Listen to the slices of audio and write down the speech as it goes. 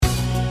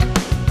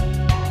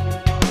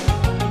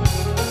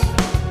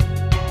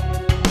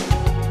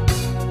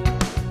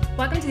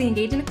the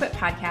Engage and Equip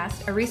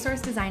podcast, a resource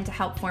designed to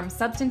help form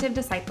substantive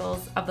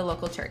disciples of the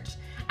local church.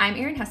 I'm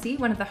Erin Hussey,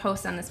 one of the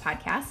hosts on this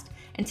podcast,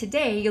 and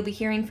today you'll be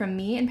hearing from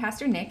me and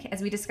Pastor Nick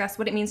as we discuss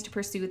what it means to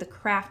pursue the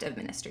craft of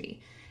ministry.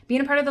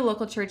 Being a part of the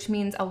local church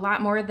means a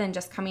lot more than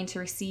just coming to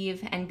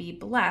receive and be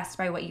blessed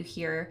by what you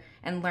hear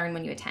and learn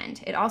when you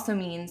attend. It also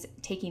means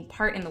taking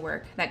part in the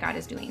work that God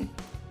is doing.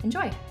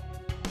 Enjoy.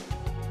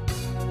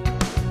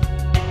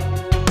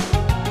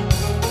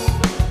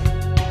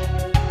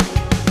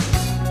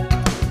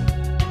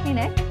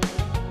 Hey, Nick.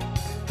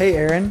 Hey,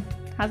 Erin.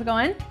 How's it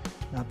going?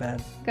 Not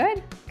bad.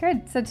 Good.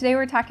 So today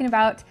we're talking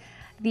about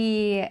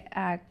the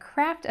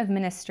craft of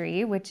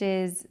ministry, which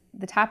is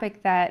the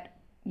topic that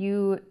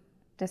you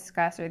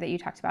discussed or that you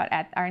talked about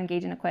at our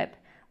Engage and Equip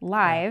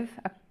live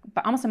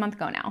almost a month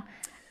ago now.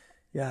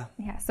 Yeah.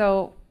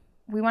 So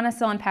we want to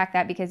still unpack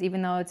that because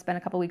even though it's been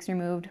a couple weeks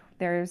removed,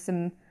 there's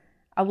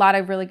a lot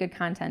of really good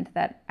content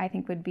that I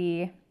think would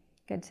be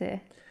good to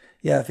it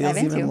feels dive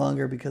into. even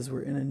longer because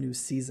we're in a new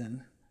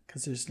season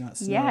because there's not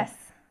snow. Yes,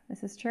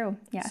 this is true.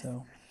 Yes.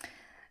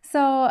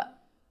 So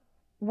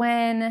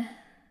when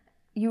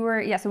we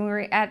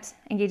were at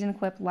Engage and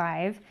Equip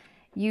live,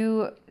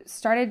 you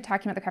started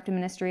talking about the craft of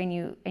ministry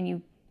and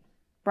you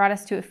brought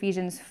us to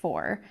Ephesians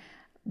 4,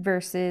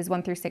 verses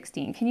 1 through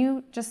 16. Can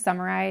you just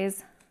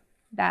summarize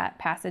that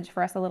passage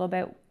for us a little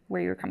bit,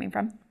 where you were coming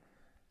from?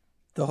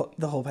 The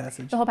whole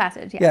passage. The whole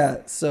passage, yes. Yeah.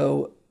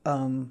 So,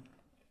 so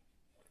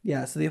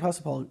the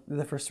Apostle Paul,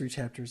 the first 3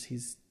 chapters,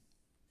 he's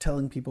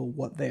telling people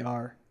what they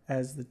are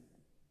as the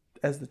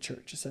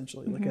church,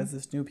 essentially, like as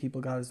this new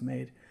people God has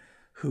made,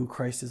 who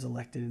Christ has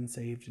elected and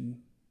saved and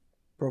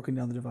broken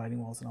down the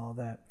dividing walls and all of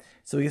that.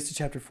 So he gets to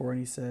chapter 4 and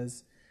he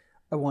says,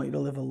 I want you to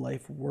live a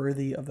life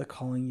worthy of the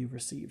calling you've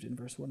received, in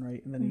verse 1,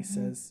 right? And then he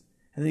says,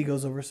 and then he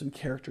goes over some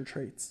character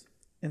traits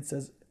and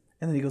says,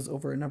 and then he goes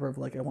over a number of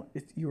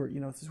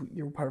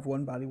you're part of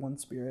one body, one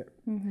spirit.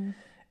 And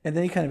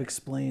then he kind of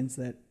explains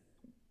that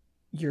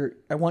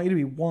I want you to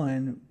be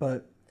one,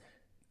 but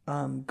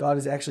God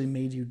has actually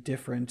made you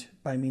different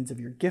by means of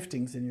your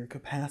giftings and your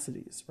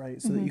capacities, right?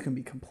 So that you can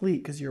be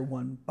complete because you're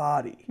one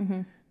body,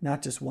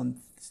 not just one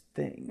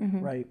thing,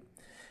 right?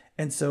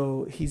 And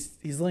so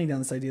he's laying down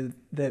this idea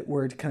that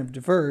we're kind of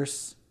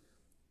diverse,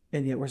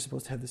 and yet we're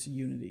supposed to have this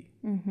unity,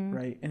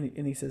 right?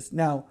 And he says,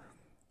 now,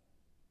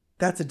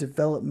 that's a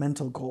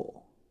developmental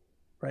goal,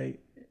 right?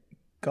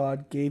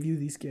 God gave you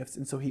these gifts,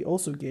 and so he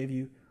also gave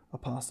you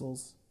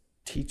apostles,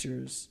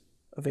 teachers,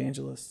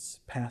 evangelists,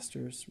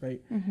 pastors,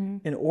 right?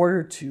 In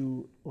order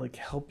to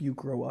help you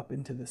grow up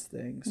into this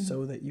thing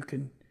so that you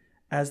can,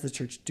 as the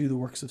church, do the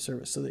works of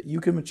service, so that you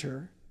can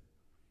mature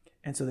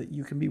and so that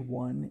you can be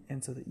one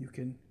and so that you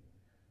can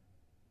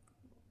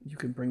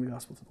bring the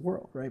gospel to the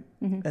world, right?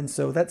 And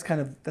so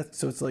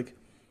so it's like,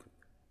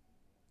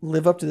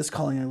 live up to this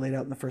calling I laid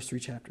out in the first 3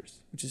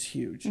 chapters, which is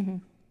huge.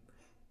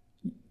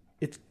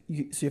 So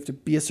you have to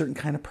be a certain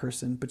kind of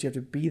person, but you have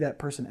to be that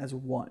person as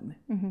one,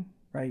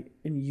 right?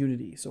 In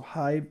unity. So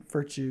high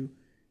virtue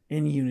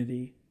in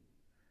unity.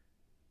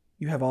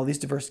 You have all these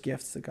diverse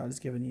gifts that God has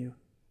given you.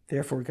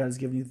 Therefore, God has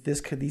given you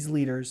these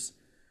leaders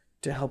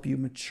to help you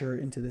mature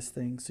into this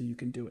thing so you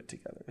can do it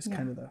together. It's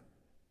kind of the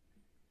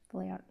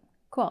layout.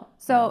 Cool.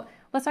 So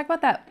let's talk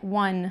about that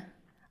one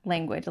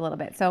language a little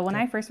bit. So when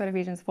I first read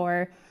Ephesians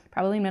 4,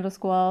 probably in middle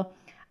school,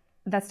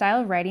 that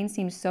style of writing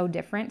seemed so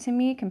different to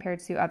me compared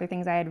to other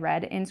things I had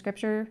read in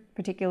Scripture,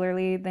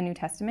 particularly the New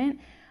Testament.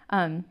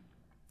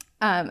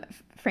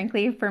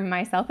 Frankly, for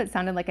myself, it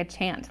sounded like a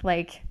chant,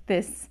 like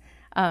this.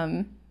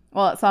 So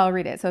I'll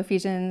read it. So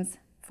Ephesians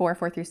 4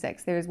 through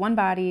 6. There is one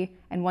body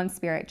and one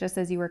spirit, just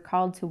as you were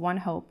called to one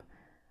hope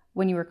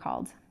when you were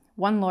called.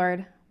 One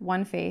Lord,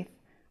 one faith,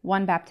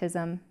 one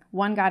baptism,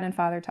 one God and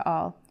Father to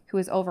all, who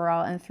is over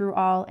all and through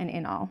all and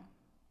in all.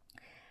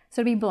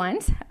 So to be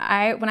blunt,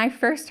 when I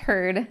first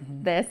heard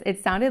this,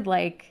 it sounded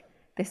like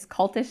this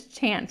cultish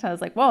chant. I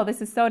was like, whoa,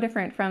 this is so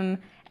different from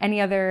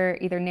any other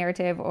either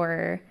narrative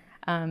or,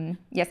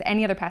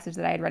 any other passage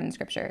that I had read in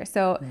Scripture.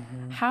 So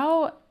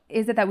how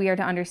is it that we are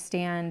to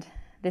understand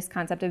this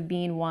concept of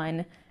being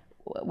one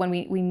when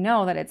we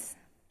know that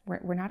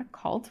we're not a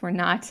cult, we're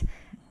not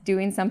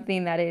doing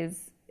something that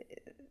is,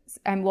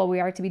 we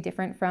are to be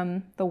different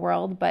from the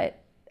world,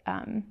 but...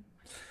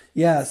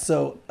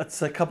 so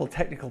it's a couple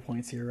technical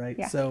points here, right?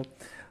 Yeah. So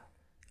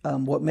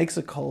what makes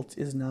a cult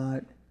is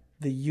not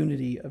the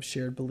unity of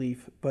shared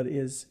belief, but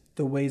is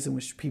the ways in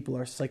which people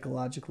are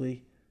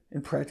psychologically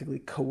and practically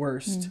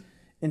coerced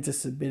into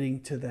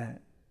submitting to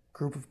that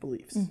group of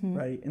beliefs,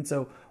 right? And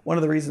so one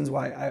of the reasons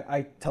why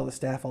I tell the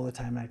staff all the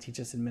time, and I teach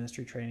us in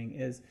ministry training,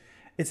 is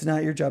it's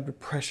not your job to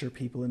pressure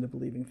people into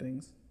believing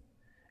things.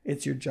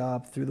 It's your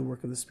job through the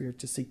work of the Spirit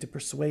to seek to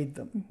persuade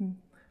them.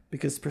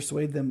 Because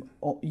persuade them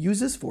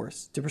uses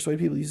force. To persuade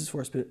people uses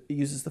force, but it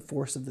uses the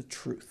force of the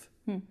truth.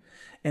 And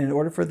in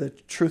order for the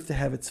truth to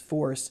have its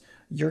force,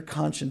 your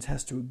conscience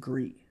has to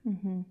agree,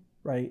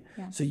 right?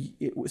 Yeah. So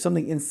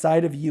something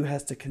inside of you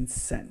has to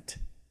consent.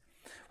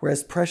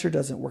 Whereas pressure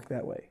doesn't work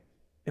that way.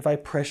 if I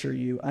pressure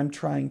you, I'm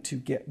trying to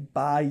get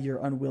by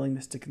your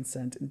unwillingness to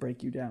consent and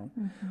break you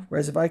down.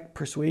 Whereas if I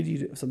persuade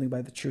you to something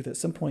by the truth, at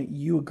some point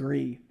you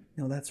agree,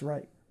 no, that's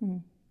right.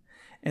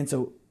 And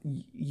so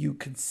you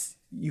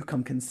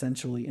come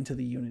consensually into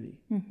the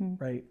unity,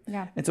 right?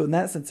 Yeah. And so in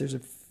that sense, there's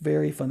a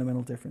very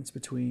fundamental difference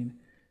between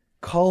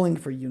calling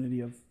for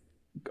unity of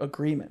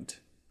agreement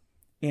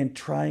and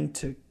trying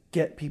to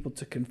get people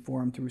to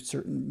conform through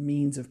certain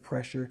means of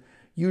pressure,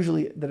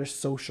 usually that are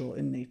social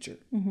in nature,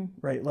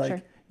 right? Like,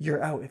 Sure.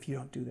 you're out if you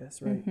don't do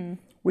this, right?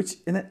 Which,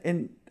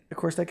 and of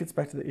course, that gets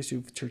back to the issue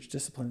of church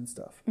discipline and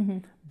stuff.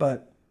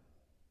 But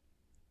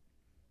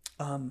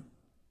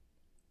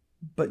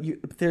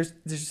there's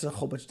just a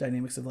whole bunch of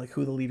dynamics of like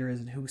who the leader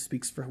is and who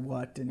speaks for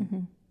what,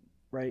 and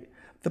right.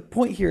 The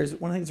point here is,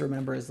 one of the things to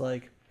remember is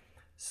like,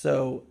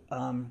 so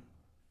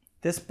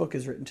this book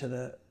is written to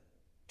the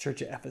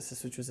church at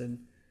Ephesus, which was on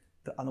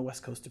the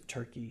west coast of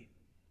Turkey.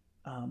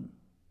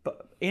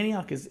 But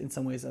Antioch is in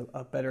some ways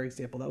a better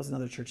example. That was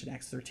another church in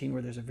Acts 13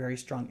 where there's a very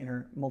strong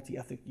inner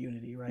multi-ethnic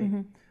unity,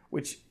 right?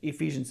 Which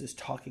Ephesians is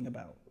talking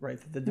about, right?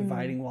 The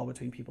dividing wall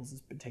between peoples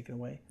has been taken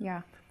away.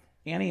 Yeah.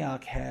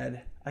 Antioch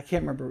had, I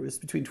can't remember, it was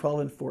between 12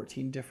 and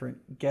 14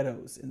 different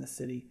ghettos in the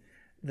city.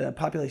 The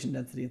population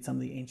density in some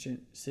of the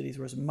ancient cities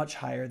was much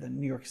higher than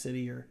New York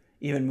City or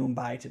even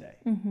Mumbai today.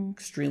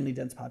 Extremely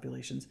dense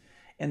populations.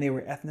 And they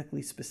were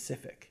ethnically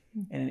specific.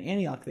 And in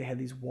Antioch, they had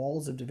these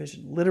walls of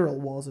division, literal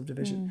walls of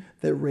division,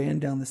 that ran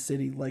down the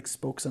city like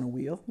spokes on a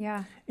wheel.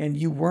 Yeah. And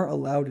you weren't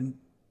allowed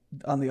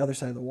on the other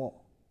side of the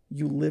wall.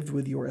 You lived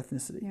with your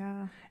ethnicity.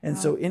 Yeah. And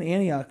so in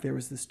Antioch, there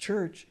was this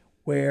church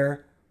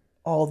where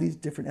all these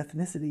different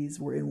ethnicities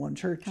were in one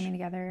church. Coming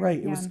together. Right.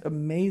 It was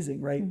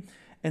amazing, right?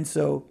 And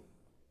so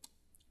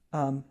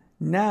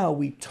now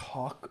we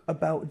talk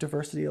about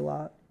diversity a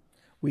lot.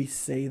 We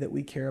say that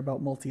we care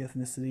about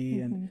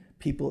multi-ethnicity and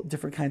people,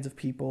 different kinds of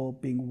people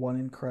being one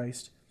in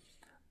Christ.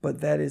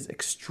 But that is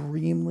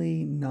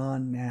extremely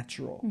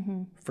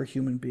non-natural for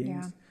human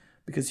beings,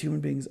 because human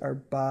beings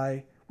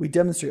we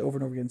demonstrate over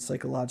and over again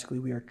psychologically,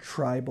 we are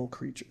tribal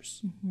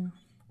creatures.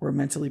 We're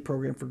mentally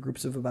programmed for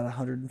groups of about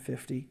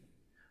 150.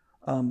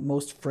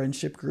 Most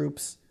friendship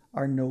groups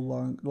are no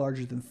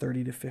larger than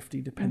 30 to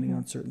 50, depending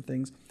on certain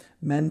things.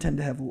 Men tend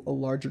to have a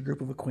larger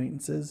group of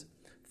acquaintances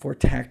for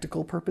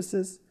tactical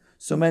purposes.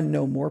 So men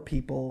know more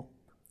people,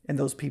 and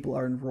those people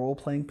are in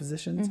role-playing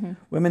positions.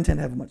 Women tend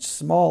to have a much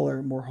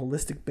smaller, more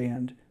holistic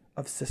band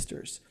of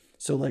sisters.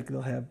 So like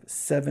they'll have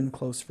 7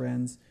 close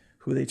friends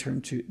who they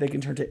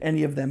can turn to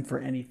any of them for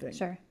anything.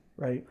 Sure.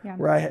 Right? Yeah.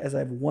 Where I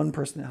have one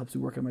person that helps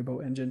me work on my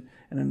boat engine,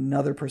 and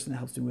another person that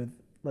helps me with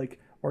like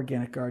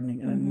organic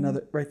gardening, and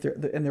another right there,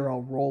 and they're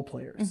all role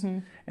players.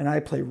 And I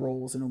play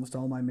roles in almost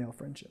all my male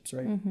friendships,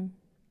 right?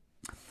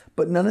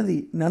 But none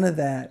of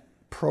that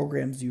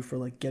programs you for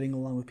like getting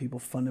along with people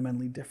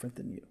fundamentally different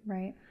than you.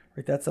 Right.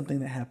 Right. That's something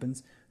that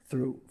happens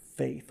through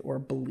faith or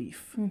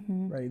belief,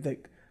 right?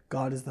 That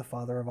God is the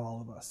Father of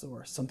all of us,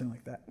 or something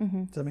like that.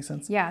 Does that make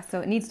sense? Yeah.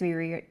 So it needs to be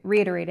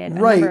reiterated a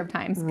number of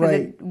times, because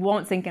it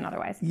won't sink in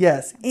otherwise.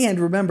 Yes. And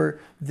remember,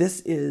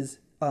 this is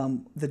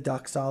the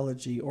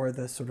doxology, or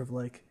the sort of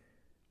like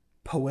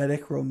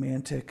poetic,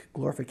 romantic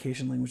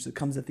glorification language that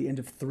comes at the end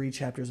of 3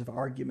 chapters of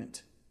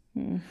argument.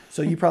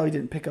 So you probably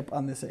didn't pick up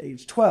on this at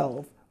age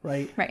 12,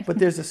 right? Right. But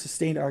there's a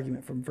sustained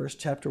argument from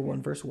chapter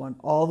 1, verse 1,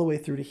 all the way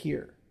through to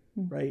here,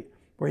 right?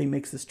 Where he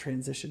makes this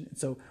transition. And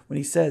so when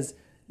he says,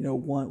 we're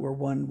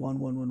one,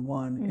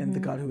 and the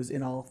God who is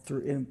in all,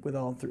 through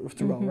all,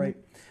 right?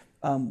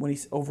 When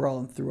he's overall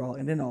and through all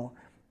and in all,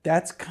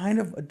 that's kind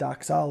of a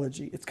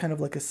doxology. It's kind of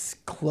like a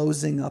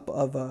closing up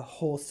of a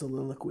whole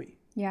soliloquy.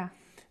 Yeah.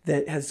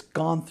 That has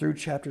gone through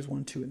chapters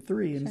 1, 2, and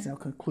 3, and is now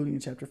concluding in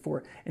chapter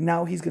 4. And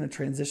now he's going to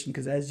transition,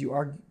 because as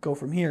you go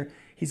from here,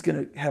 he's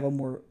going to have a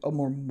more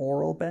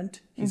moral bent.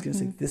 He's going to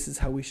say, this is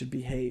how we should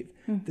behave.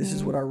 This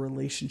is what our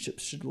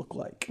relationships should look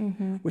like,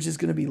 which is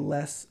going to be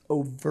less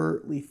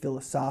overtly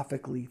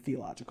philosophically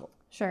theological.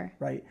 Sure.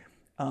 Right?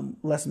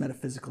 Less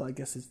metaphysical, I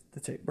guess, is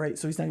the take. Right?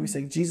 So he's not going to be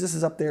saying Jesus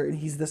is up there and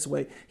he's this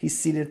way. He's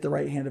seated at the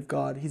right hand of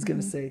God. He's going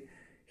to say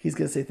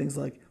things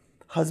like,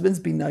 husbands,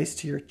 be nice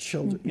to your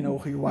children,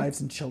 your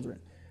wives and children,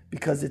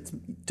 because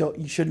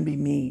you shouldn't be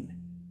mean,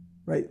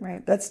 right?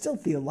 Right. That's still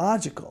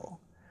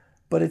theological,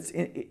 but it's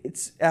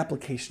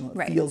applicational.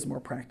 It feels more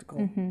practical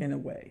in a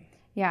way.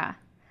 Yeah.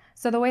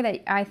 So the way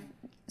that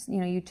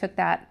you took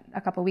that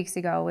a couple of weeks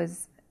ago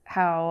was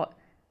how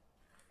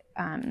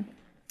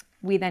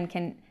we then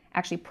can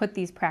actually put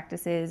these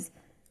practices,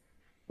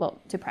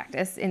 to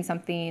practice in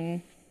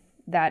something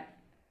that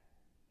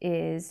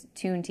is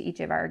tuned to each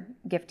of our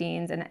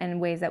giftings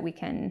and ways that we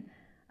can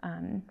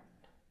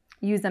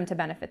use them to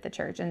benefit the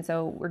church. And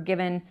so we're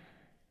given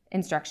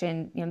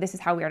instruction, this is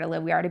how we are to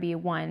live. We are to be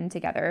one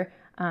together.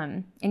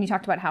 And you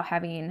talked about how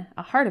having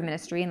a heart of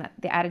ministry and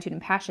the attitude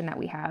and passion that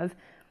we have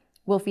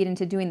will feed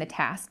into doing the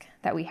task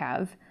that we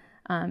have,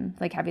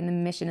 like having the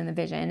mission and the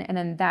vision. And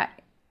then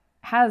that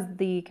has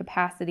the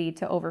capacity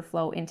to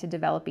overflow into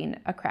developing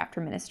a craft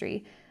for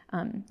ministry.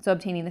 So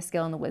obtaining the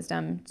skill and the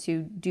wisdom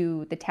to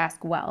do the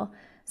task well.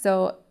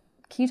 So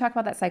Can you talk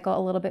about that cycle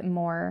a little bit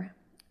more,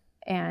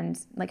 and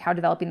like how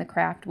developing the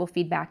craft will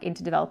feed back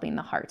into developing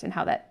the heart and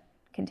how that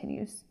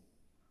continues?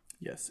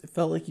 Yes, it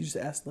felt like you just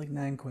asked like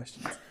 9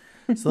 questions.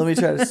 So let me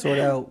try to sort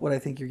out what I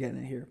think you're getting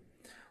at here.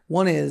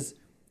 One is,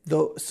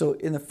 so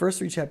in the first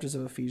 3 chapters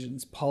of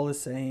Ephesians, Paul is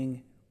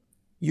saying,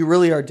 you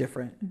really are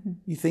different. Mm-hmm.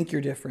 You think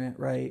you're different,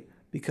 right?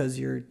 Because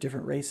you're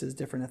different races,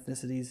 different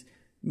ethnicities.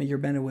 I mean, you're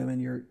men and women,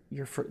 you're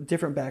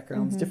different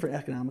backgrounds, mm-hmm. different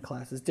economic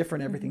classes,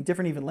 different everything, mm-hmm.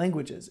 different even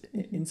languages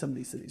in some of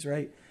these cities,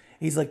 right?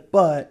 He's like,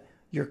 but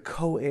you're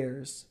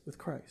co-heirs with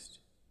Christ.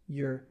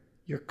 You're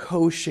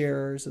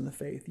co-sharers in the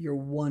faith. You're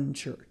one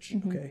church,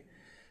 mm-hmm. okay?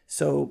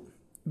 So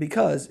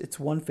because it's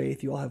one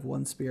faith, you all have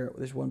one spirit,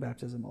 there's one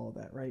baptism, all of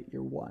that, right?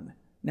 You're one.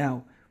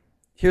 Now,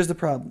 here's the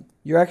problem.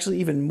 You're actually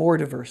even more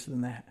diverse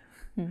than that.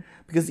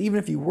 Because even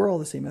if you were all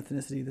the same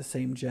ethnicity, the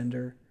same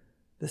gender,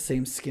 the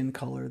same skin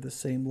color, the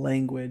same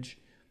language,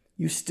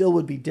 you still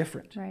would be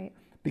different. Right.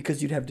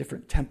 Because you'd have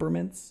different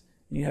temperaments,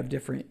 and you have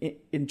different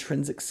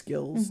intrinsic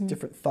skills, mm-hmm.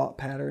 different thought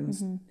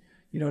patterns. Mm-hmm.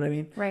 You know what I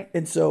mean? Right.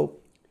 And so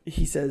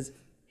he says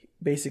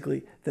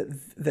basically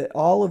that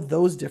all of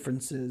those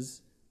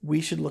differences,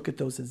 we should look at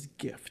those as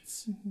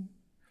gifts. Mm-hmm.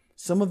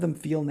 Some of them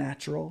feel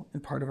natural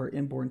and part of our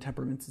inborn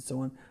temperaments and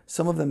so on.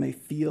 Some of them may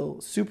feel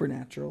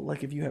supernatural,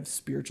 like if you have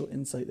spiritual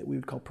insight that we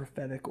would call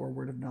prophetic or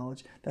word of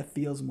knowledge, that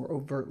feels more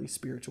overtly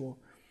spiritual.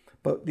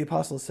 But the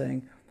apostle is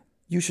saying,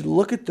 you should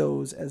look at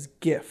those as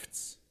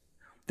gifts.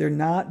 They're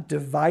not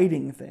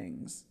dividing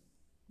things,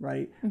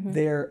 right? Mm-hmm.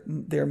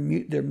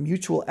 They're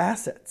mutual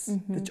assets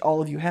mm-hmm. that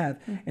all of you have.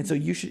 Mm-hmm. And so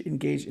you should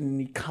engage in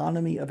an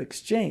economy of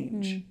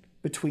exchange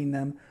between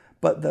them.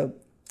 But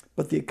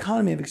the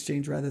economy of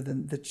exchange, rather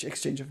than the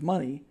exchange of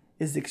money,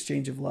 is the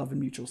exchange of love and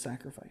mutual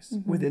sacrifice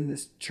within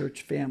this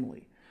church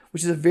family,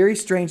 which is a very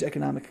strange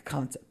economic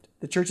concept.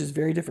 The church is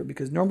very different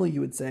because normally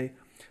you would say,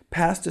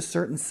 past a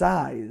certain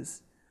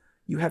size,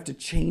 you have to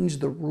change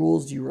the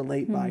rules you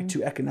relate by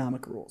to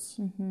economic rules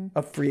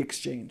of free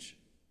exchange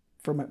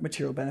for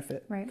material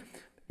benefit. Right.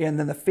 And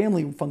then the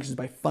family functions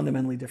by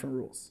fundamentally different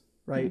rules,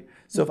 right?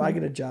 So if I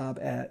get a job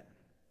at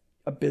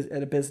a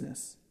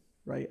business,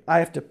 right, I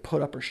have to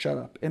put up or shut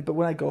up. But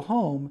when I go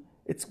home,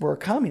 we're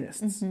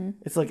communists. Mm-hmm.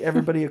 It's like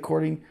everybody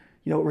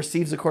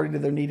receives according to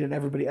their need and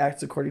everybody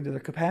acts according to their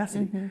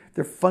capacity. Mm-hmm.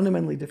 They're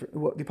fundamentally different.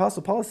 What the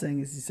Apostle Paul is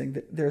saying is he's saying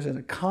that there's an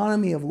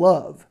economy of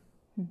love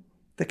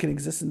that can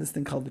exist in this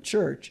thing called the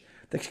church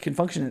that can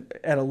function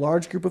at a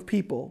large group of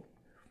people,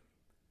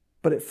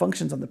 but it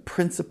functions on the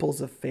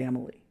principles of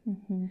family.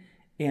 Mm-hmm.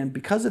 And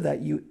because of that,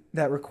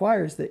 that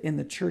requires that in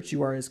the church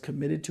you are as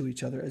committed to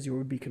each other as you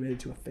would be committed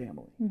to a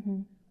family.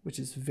 Mm-hmm. Which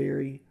is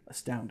very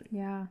astounding.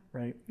 Yeah.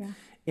 Right? Yeah.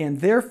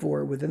 And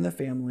therefore, within the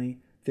family,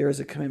 there is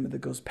a commitment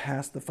that goes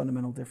past the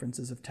fundamental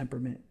differences of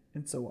temperament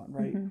and so on,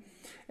 right? Mm-hmm.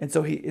 And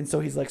so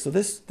he's like, so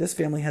this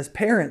family has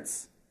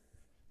parents,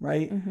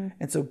 right? Mm-hmm.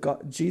 And so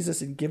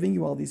Jesus, in giving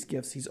you all these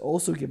gifts, he's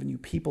also given you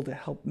people to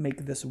help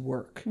make this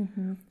work.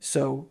 Mm-hmm.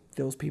 So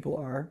those people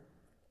are,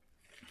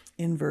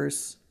 in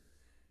verse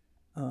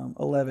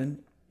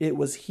 11, it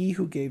was he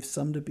who gave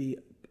some to be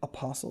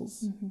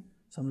apostles,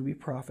 some to be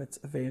prophets,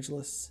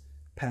 evangelists,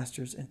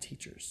 pastors, and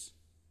teachers.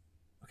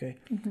 Okay.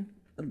 Mm-hmm.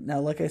 Now,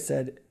 like I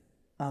said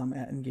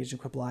at Engage and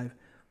Equip Live,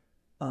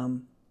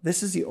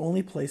 this is the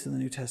only place in the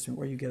New Testament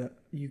where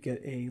you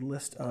get a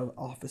list of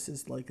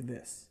offices like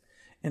this.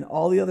 In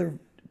all the other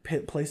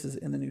places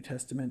in the New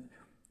Testament,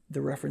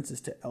 the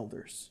references to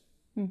elders.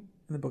 In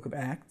the book of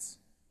Acts,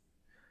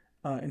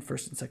 in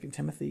 1st and 2nd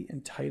Timothy,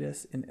 in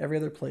Titus, in every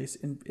other place,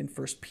 in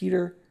 1st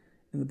Peter,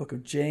 in the book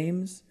of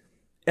James,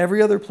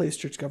 every other place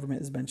church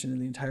government is mentioned in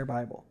the entire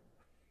Bible,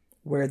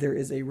 where there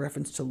is a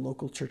reference to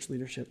local church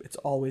leadership, it's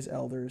always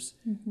elders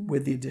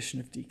with the addition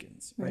of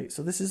deacons, right?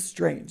 So this is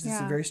strange. This is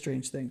a very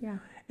strange thing. Yeah.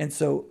 And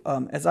so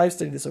as I've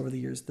studied this over the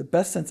years, the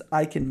best sense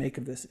I can make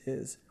of this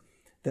is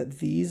that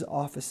these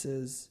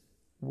offices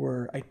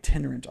were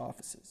itinerant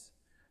offices,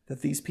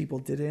 that these people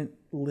didn't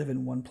live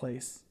in one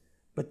place,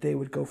 but they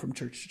would go from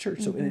church to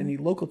church. So in any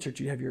local church,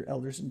 you'd have your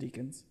elders and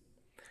deacons.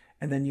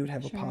 And then you would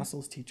have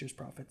apostles, teachers,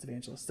 prophets,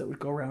 evangelists that would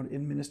go around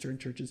and minister in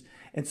churches.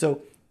 And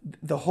so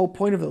the whole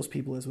point of those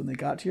people is when they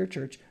got to your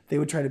church, they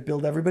would try to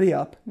build everybody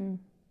up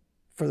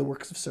for the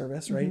works of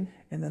service, right?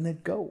 And then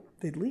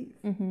they'd leave,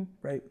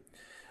 right?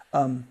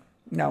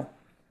 Now,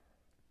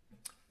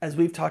 as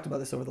we've talked about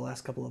this over the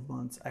last couple of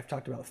months, I've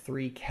talked about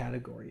 3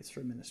 categories for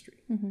ministry.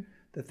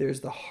 That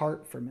there's the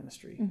heart for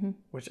ministry,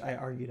 which I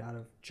argued out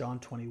of John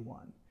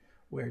 21,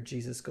 where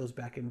Jesus goes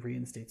back and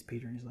reinstates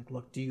Peter, and he's like,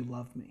 look, do you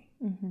love me?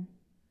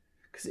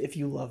 Because if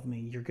you love me,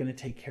 you're going to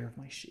take care of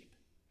my sheep.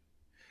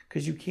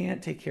 Because you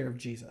can't take care of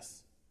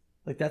Jesus.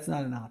 Like, that's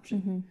not an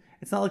option.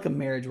 It's not like a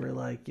marriage where,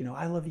 like,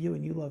 I love you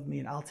and you love me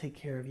and I'll take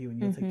care of you and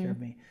you'll take care of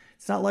me.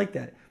 It's not like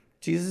that.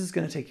 Jesus is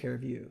going to take care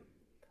of you,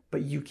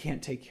 but you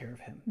can't take care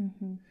of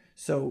him.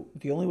 So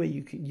the only way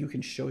you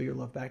can show your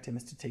love back to him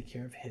is to take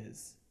care of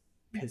his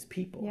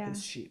people,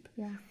 his sheep.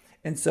 Yeah.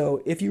 And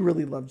so if you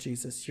really love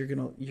Jesus, you're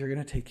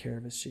gonna take care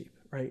of his sheep,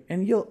 right?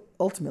 And you'll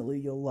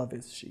love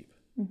his sheep,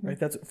 right?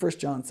 That's what 1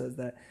 John says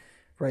that.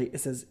 right? It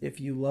says,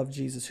 if you love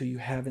Jesus who you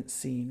haven't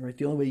seen, right?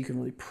 The only way you can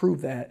really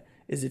prove that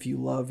is if you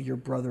love your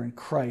brother in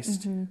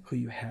Christ who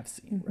you have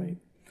seen, right?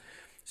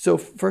 So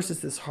first it's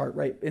this heart,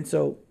 right? And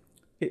so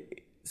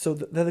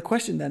the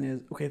question then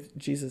is, okay,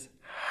 Jesus,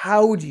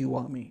 how do you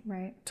want me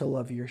to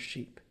love your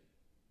sheep?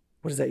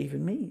 What does that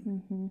even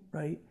mean,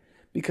 right?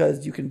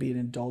 Because you can be an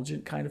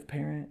indulgent kind of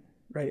parent,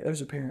 right? There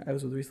was a parent I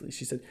was with recently.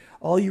 She said,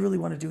 all you really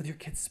want to do with your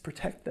kids is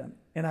protect them.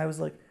 And I was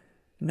like,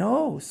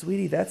 no,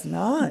 sweetie, that's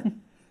not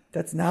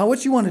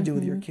what you want to do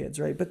with your kids,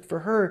 right? But for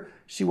her,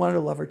 she wanted to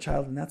love her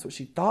child, and that's what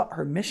she thought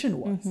her mission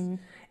was.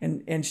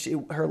 And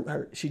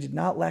she did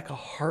not lack a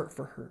heart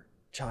for her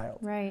child.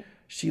 Right.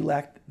 She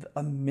lacked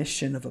a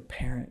mission of a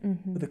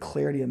parent, the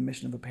clarity of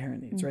mission of a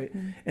parent needs, right?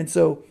 And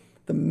so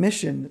the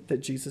mission that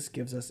Jesus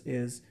gives us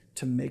is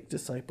to make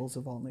disciples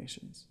of all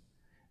nations,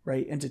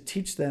 right? And to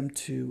teach them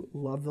to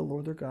love the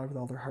Lord their God with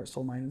all their heart,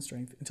 soul, mind, and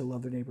strength, and to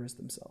love their neighbor as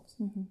themselves,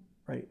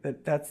 right?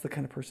 That's the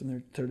kind of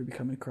person they're to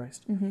become in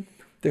Christ.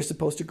 They're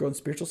supposed to grow in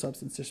spiritual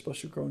substance. They're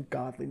supposed to grow in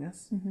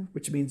godliness,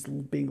 which means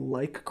being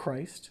like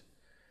Christ,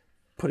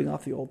 putting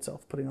off the old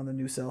self, putting on the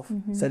new self,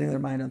 setting their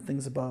mind on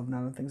things above,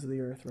 not on things of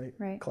the earth,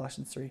 right?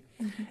 Colossians 3.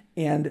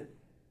 And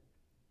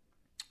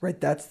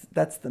right,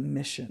 that's the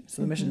mission.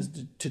 So the mission is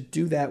to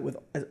do that with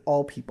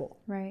all people.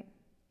 Right.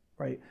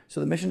 Right. So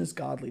the mission is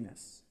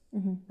godliness.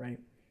 Right.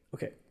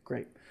 Okay,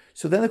 great.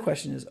 So then the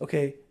question is,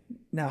 okay,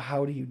 now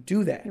how do you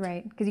do that?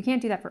 Right. Because you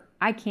can't do that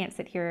I can't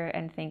sit here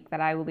and think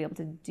that I will be able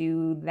to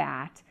do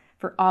that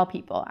for all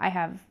people. I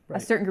have a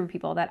certain group of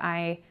people that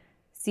I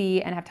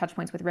see and have touch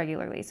points with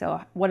regularly. So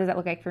what does that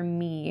look like for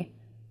me,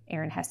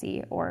 Aaron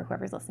Hesse, or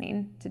whoever's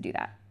listening to do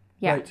that?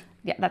 Yeah. Right.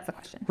 Yeah, that's the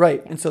question.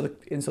 Right. Yeah.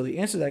 And so the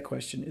answer to that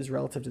question is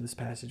relative to this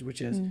passage,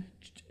 which is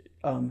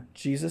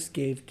Jesus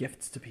gave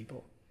gifts to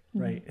people.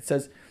 Right. It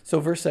says,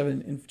 so verse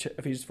 7 in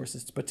Ephesians 4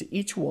 says, but to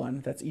each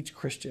one, that's each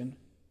Christian,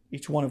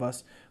 each one of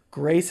us,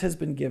 grace has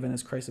been given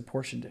as Christ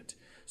apportioned it.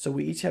 So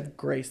we each have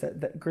grace.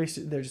 That grace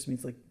there just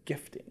means like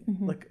gifting,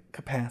 like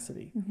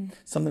capacity.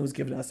 Something was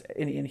given to us,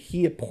 and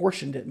he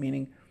apportioned it,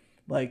 meaning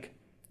like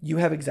you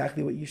have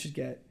exactly what you should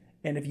get.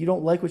 And if you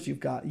don't like what you've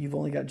got, you've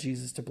only got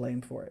Jesus to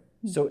blame for it.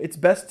 So it's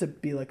best to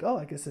be like, oh,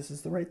 I guess this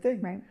is the right thing.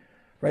 Right.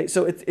 Right.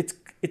 So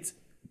it's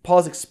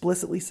Paul's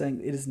explicitly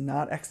saying it is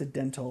not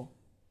accidental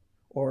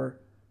or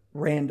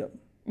random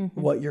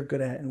what you're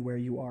good at and where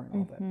you are and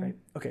all that, right?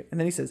 Okay, and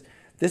then he says,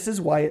 this is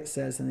why it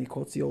says, and he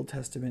quotes the Old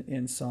Testament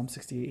in Psalm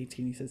 68:18,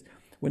 he says,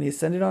 when he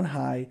ascended on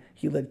high,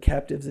 he led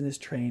captives in his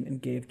train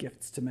and gave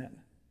gifts to men,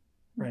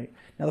 right?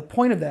 Now the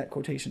point of that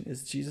quotation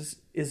is Jesus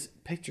is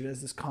pictured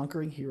as this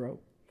conquering hero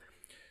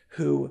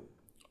who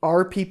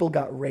our people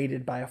got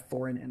raided by a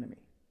foreign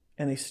enemy,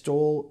 and they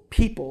stole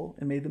people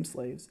and made them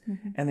slaves,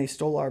 and they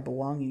stole our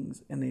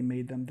belongings and they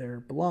made them their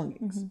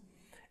belongings.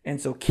 And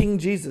so King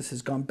Jesus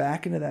has gone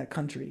back into that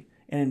country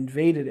and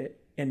invaded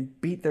it and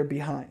beat their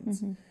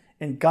behinds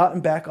and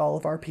gotten back all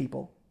of our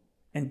people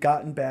and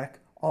gotten back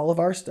all of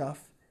our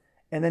stuff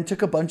and then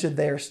took a bunch of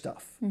their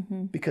stuff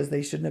because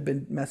they shouldn't have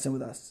been messing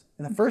with us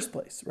in the first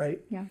place,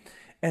 right? Yeah.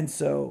 And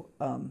so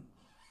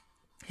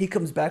he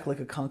comes back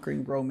like a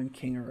conquering Roman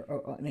king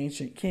or an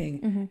ancient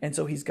king. And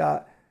so he's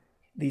got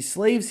these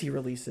slaves he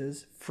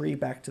releases free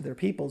back to their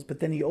peoples, but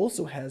then he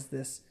also has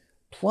this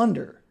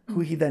plunder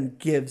who he then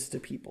gives to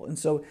people. And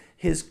so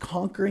his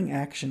conquering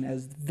action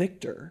as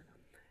victor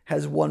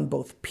has won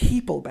both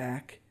people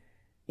back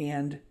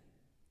and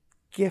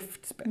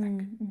gifts back,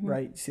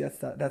 right? See, that's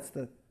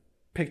the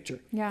picture.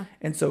 Yeah.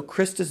 And so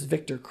Christus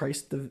Victor,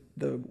 Christ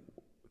the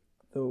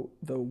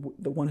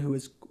one who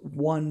has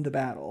won the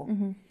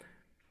battle,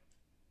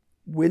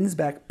 wins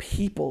back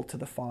people to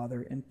the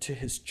Father and to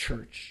his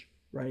church,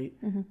 right?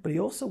 But he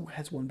also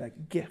has won back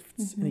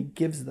gifts and he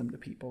gives them to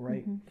people,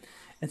 right?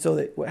 And so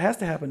that what has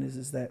to happen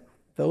is that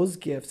those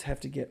gifts have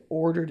to get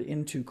ordered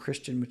into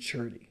Christian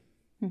maturity,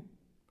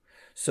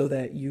 so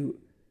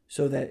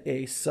that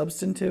a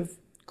substantive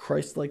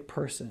Christ-like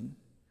person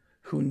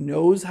who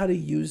knows how to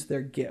use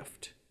their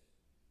gift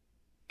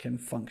can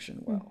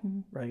function well,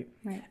 right?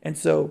 And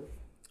so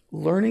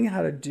learning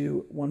how to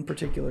do one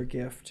particular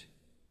gift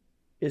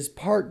is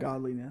part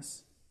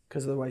godliness,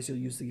 because otherwise you'll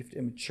use the gift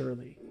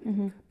immaturely,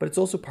 but it's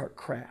also part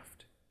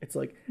craft. It's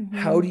like,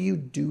 how do you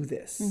do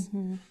this?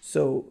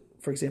 So,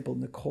 for example,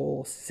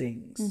 Nicole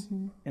sings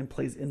and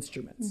plays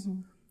instruments.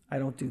 I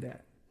don't do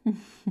that,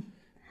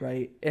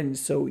 right? And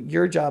so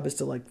your job is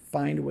to like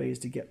find ways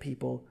to get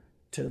people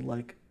to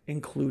like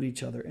include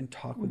each other and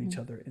talk with each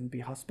other and be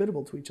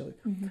hospitable to each other.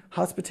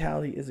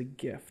 Hospitality is a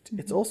gift.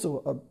 It's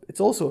also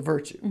a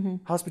virtue.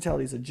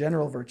 Hospitality is a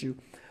general virtue,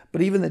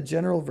 but even the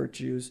general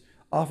virtues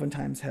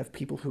oftentimes have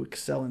people who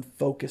excel and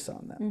focus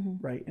on them,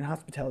 right? And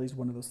hospitality is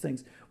one of those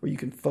things where you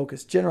can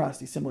focus.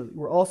 Generosity, similarly,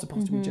 we're all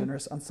supposed to be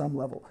generous on some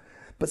level,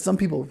 but some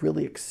people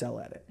really excel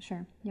at it.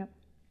 Sure. Yep.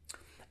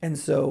 And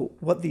so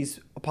what these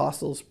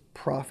apostles,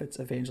 prophets,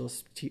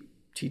 evangelists,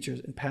 teachers,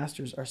 and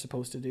pastors are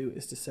supposed to do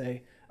is to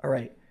say, all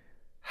right,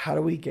 how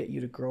do we get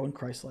you to grow in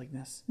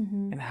Christ-likeness?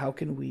 And how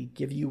can we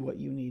give you what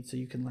you need so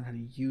you can learn how to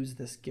use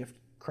this gift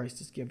Christ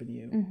has given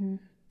you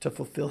to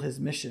fulfill his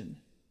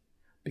mission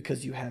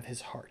because you have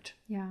his heart.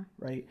 Yeah.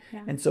 Right?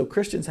 Yeah. And so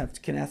Christians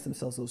can ask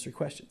themselves those three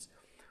questions.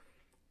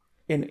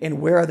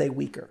 And where are they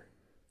weaker?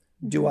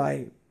 Do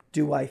I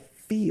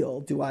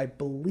feel, do I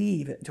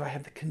believe it? Do I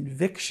have the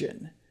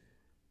conviction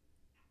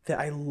that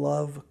I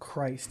love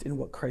Christ and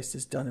what Christ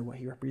has done and what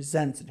he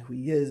represents and who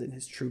he is and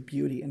his true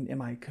beauty? And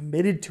am I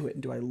committed to it?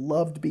 And do I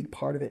love to be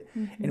part of it?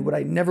 And would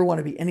I never want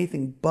to be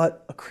anything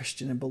but a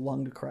Christian and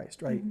belong to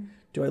Christ, right?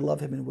 Do I love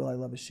him and will I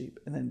love his sheep?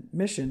 And then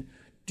mission,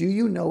 do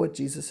you know what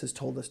Jesus has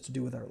told us to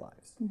do with our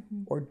lives?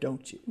 Or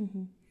don't you?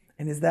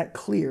 And is that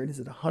clear? And is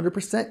it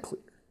 100%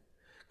 clear?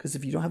 Because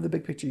if you don't have the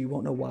big picture, you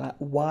won't know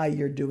why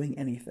you're doing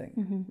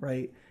anything,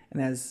 right?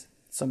 And as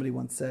somebody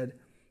once said,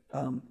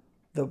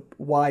 the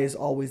why is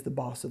always the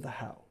boss of the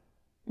how,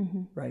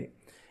 right?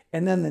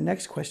 And then the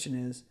next question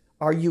is,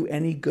 are you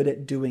any good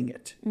at doing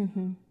it,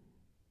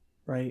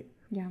 right?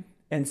 Yeah.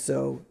 And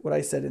so what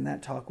I said in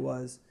that talk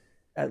was,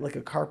 like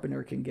a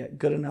carpenter can get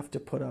good enough to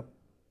put up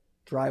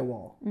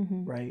drywall,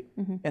 right?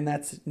 And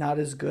that's not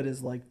as good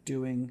as like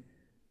doing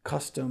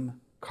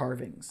custom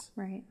carvings,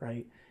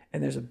 right?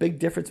 And there's a big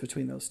difference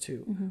between those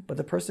two. But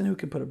the person who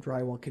can put up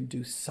drywall can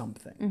do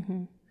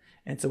something.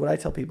 And so what I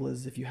tell people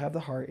is, if you have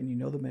the heart and you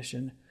know the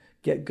mission,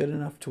 get good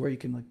enough to where you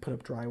can like put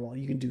up drywall.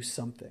 You can do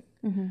something,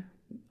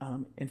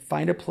 and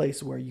find a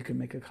place where you can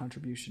make a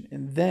contribution,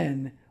 and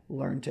then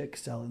learn to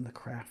excel in the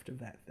craft of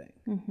that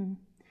thing.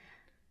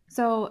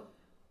 So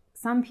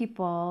some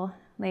people,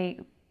 I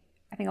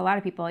think a lot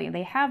of people,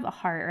 they have a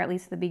heart, or at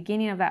least the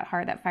beginning of that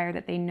heart, that fire,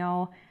 that they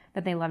know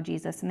that they love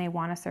Jesus and they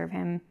want to serve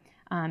him.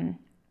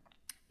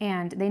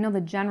 And they know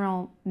the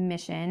general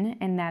mission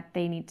and that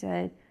they need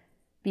to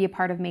be a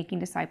part of making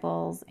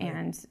disciples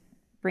and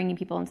bringing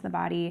people into the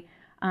body.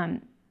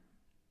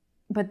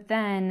 But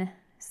then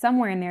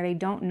somewhere in there, they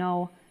don't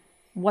know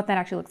what that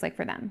actually looks like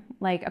for them.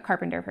 Like a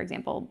carpenter, for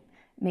example,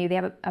 maybe they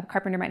have a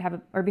carpenter might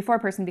have, or before a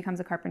person becomes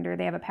a carpenter,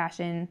 they have a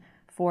passion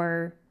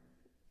for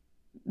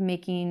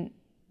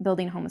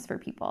building homes for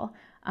people.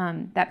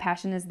 That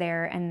passion is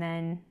there, and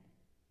then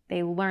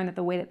they learn that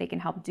the way that they can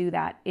help do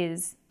that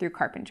is through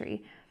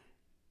carpentry,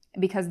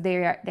 because they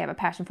have a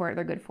passion for it,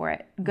 they're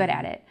good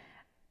at it.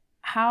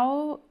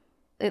 How,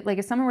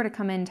 if someone were to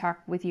come in and talk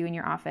with you in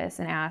your office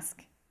and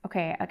ask,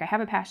 okay, like I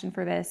have a passion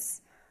for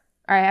this,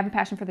 or I have a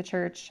passion for the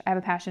church, I have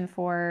a passion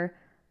for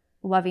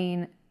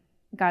loving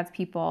God's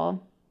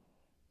people,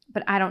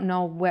 but I don't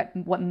know what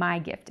my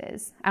gift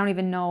is. I don't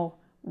even know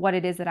what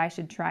it is that I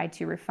should try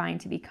to refine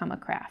to become a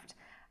craft.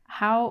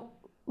 How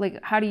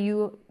do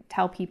you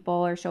tell people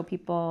or show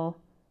people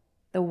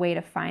the way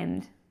to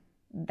find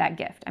that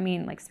gift? I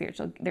mean,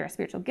 there are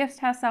spiritual gifts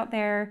tests out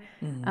there.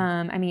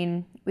 I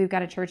mean, we've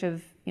got a church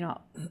of,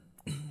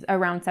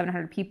 around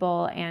 700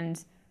 people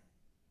and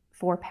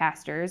 4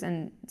 pastors.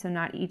 And so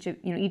not each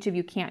of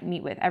you can't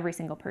meet with every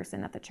single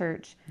person at the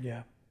church.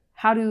 Yeah.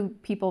 How do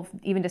people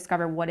even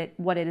discover what it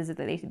is that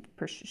they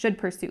should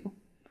pursue?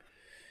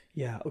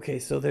 Yeah. Okay.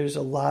 So there's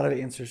a lot of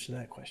answers to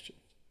that question.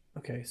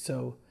 Okay.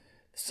 So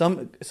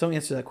some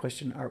answers to that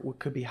question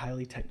could be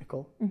highly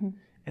technical,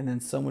 and then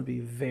some would be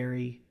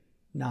very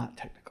not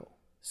technical.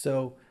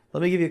 So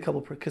let me give you a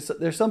couple, because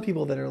there's some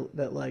people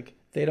that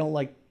they don't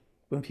like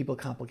when people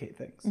complicate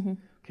things.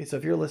 Okay, so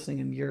if you're listening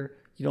and you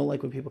don't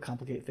like when people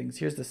complicate things,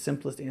 here's the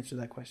simplest answer to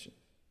that question.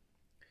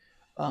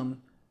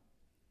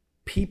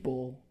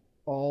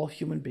 All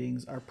human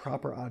beings are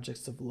proper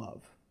objects of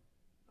love.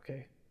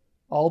 Okay,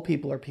 all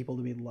people are people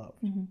to be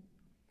loved.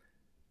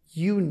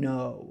 You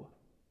know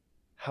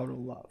how to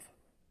love.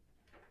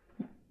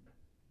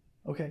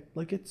 Okay,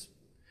 it's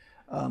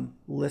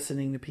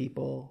listening to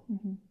people,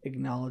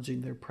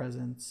 acknowledging their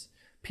presence.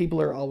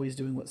 People are always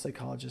doing what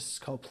psychologists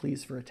call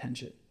pleas for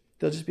attention.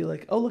 They'll just be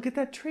like, oh, look at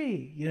that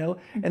tree,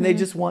 and they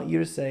just want you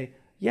to say,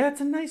 yeah,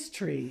 it's a nice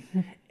tree.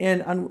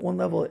 And on one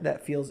level,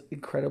 that feels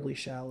incredibly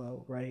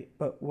shallow, right?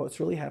 But what's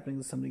really happening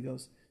is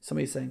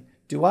somebody's saying,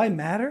 do I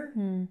matter?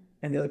 And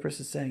the other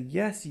person's saying,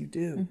 yes, you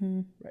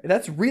do. Right?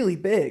 That's really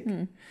big.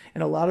 And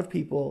a lot of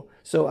people,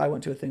 so I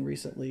went to a thing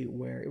recently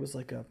where it was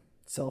like a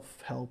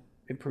self-help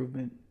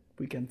improvement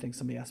weekend thing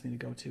somebody asked me to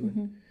go to,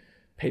 and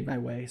paid my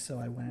way, so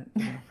I went.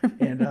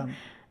 And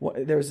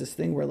there was this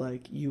thing where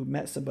you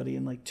met somebody,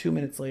 and 2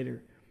 minutes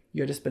later,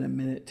 you had to spend a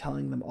minute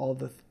telling them all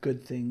the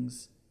good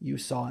things you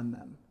saw in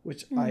them,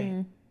 which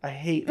I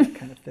hate that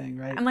kind of thing,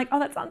 right? I'm like, oh,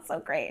 that sounds so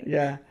great.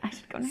 Yeah. I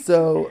should go next.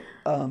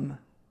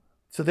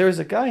 So there was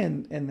a guy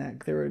in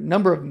that. There were a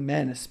number of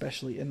men,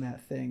 especially in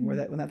that thing, where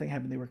when that thing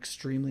happened, they were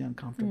extremely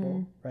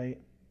uncomfortable, right?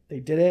 They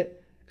did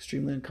it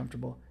extremely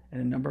uncomfortable,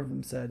 and a number of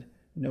them said,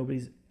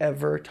 nobody's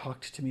ever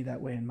talked to me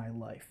that way in my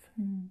life.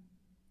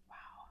 Wow.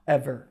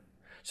 Ever.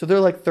 So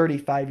they're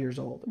 35 years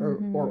old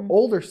or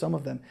older, some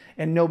of them.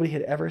 And nobody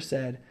had ever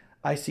said,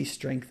 I see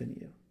strength in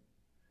you.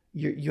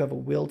 You have a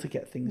will to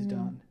get things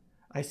done.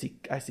 I see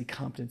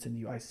competence in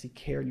you. I see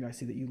care in you. I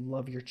see that you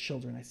love your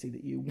children. I see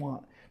that you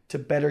want to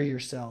better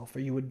yourself,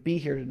 or you would be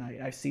here tonight.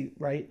 I see,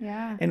 right?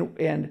 Yeah.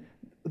 And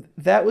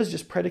that was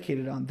just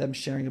predicated on them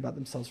sharing about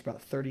themselves for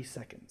about 30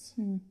 seconds.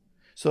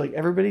 So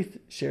everybody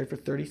shared for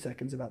 30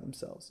 seconds about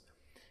themselves.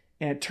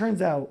 And it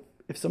turns out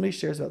if somebody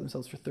shares about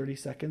themselves for 30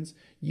 seconds,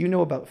 you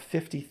know about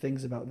 50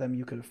 things about them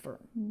you could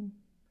affirm.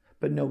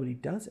 But nobody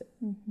does it.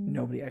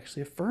 Nobody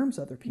actually affirms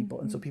other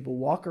people. And so people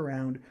walk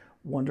around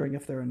wondering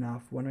if they're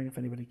enough, wondering if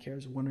anybody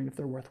cares, wondering if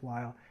they're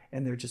worthwhile,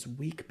 and they're just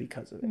weak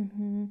because of it.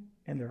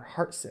 And they're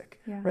heartsick,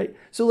 right?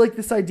 So like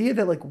this idea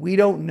that like we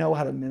don't know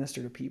how to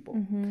minister to people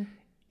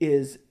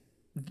is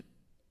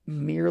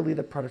merely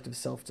the product of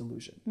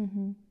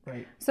self-delusion,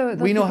 right? So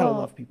we know how to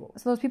love people.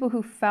 So those people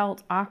who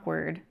felt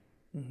awkward,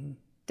 were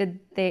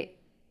they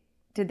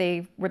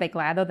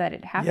glad though that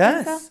it happened?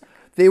 Yes.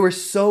 They were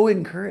so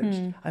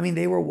encouraged. I mean,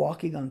 they were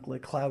walking on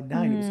like cloud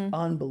nine. It was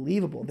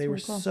unbelievable. They were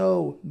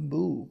so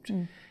moved.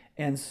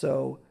 And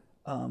so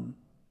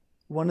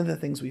one of the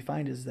things we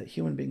find is that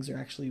human beings are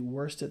actually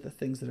worst at the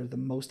things that are the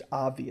most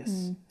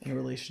obvious in a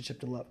relationship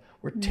to love.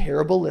 We're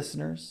terrible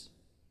listeners.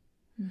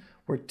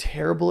 We're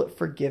terrible at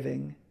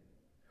forgiving.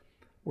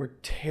 We're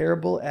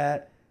terrible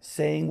at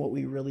saying what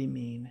we really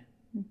mean.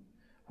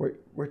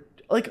 We're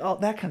like all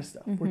that kind of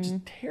stuff. We're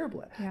just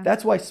terrible at. Yeah.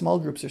 That's why small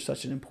groups are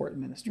such an important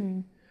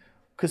ministry.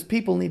 Because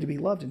people need to be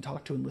loved and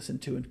talked to and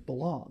listened to and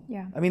belong.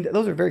 Yeah. I mean,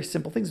 those are very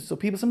simple things. So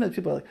sometimes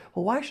people are like,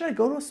 well, why should I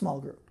go to a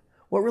small group?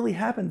 What really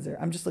happens there?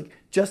 I'm just like,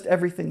 just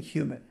everything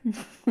human.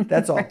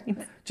 That's all. Right.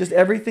 Just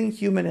everything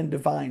human and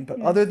divine.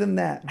 But other than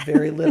that,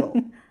 very little,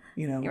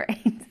 you know?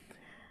 Right.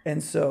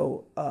 And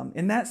so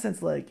in that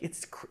sense, like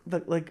it's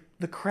like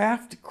the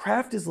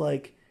craft is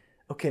like,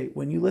 okay,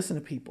 when you listen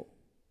to people,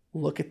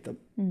 look at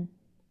them,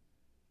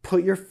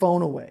 put your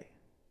phone away.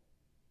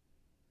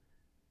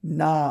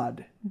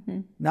 Nod,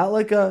 not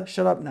like a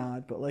shut up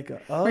nod, but like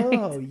a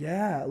oh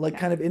yeah, like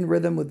kind of in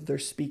rhythm with their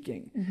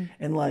speaking,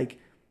 and like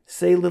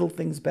say little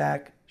things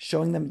back,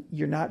 showing them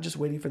you're not just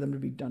waiting for them to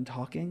be done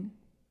talking,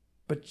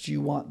 but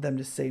you want them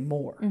to say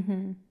more,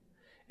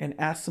 and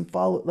ask some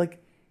follow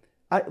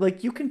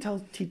like you can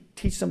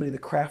teach somebody the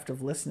craft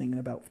of listening in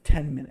about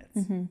 10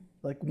 minutes,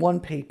 like one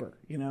paper,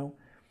 you know.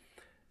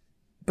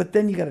 But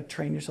then you got to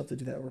train yourself to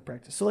do that over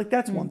practice. So like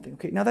that's one thing.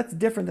 Okay, now that's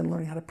different than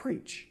learning how to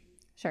preach.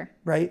 Sure.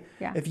 Right?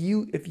 Yeah. If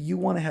you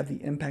want to have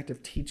the impact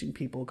of teaching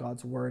people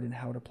God's word and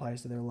how it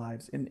applies to their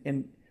lives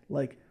and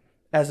like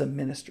as a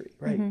ministry,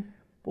 right?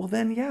 Well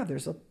then yeah,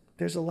 there's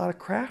a lot of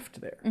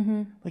craft there.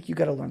 Like you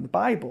got to learn the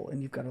Bible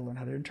and you've got to learn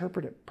how to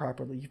interpret it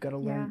properly. You've got to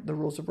learn the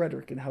rules of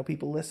rhetoric and how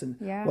people listen,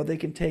 what they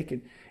can take,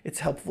 and it's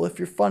helpful if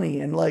you're funny,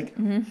 and like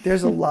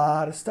there's a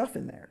lot of stuff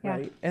in there,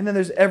 right? And then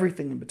there's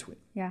everything in between.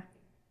 Yeah.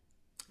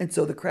 And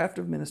so the craft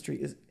of ministry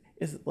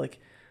is like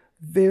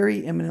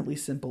very eminently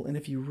simple, and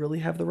if you really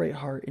have the right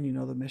heart and you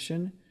know the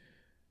mission,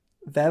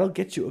 that'll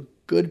get you a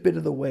good bit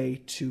of the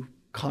way to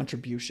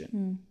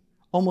contribution.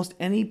 Almost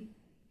any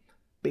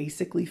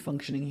basically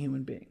functioning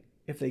human being,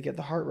 if they get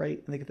the heart right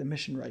and they get the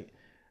mission right,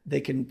 they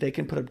can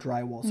put up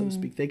drywall, so to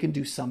speak. They can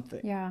do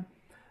something. Yeah.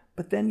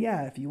 But then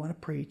if you want to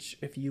preach,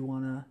 if you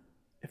want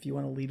to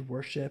lead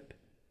worship,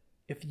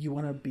 if you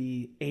want to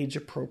be age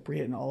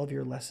appropriate in all of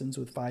your lessons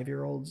with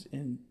 5-year-olds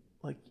in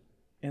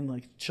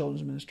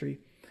children's ministry,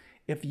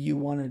 if you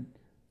want to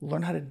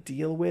learn how to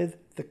deal with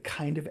the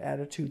kind of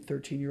attitude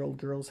 13-year-old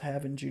girls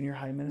have in junior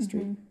high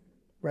ministry,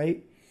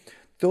 right?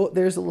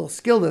 There's a little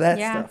skill to that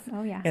stuff.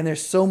 Oh, yeah. And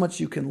there's so much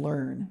you can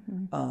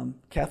learn.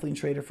 Kathleen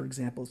Schrader, for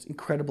example, is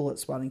incredible at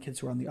spotting kids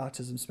who are on the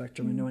autism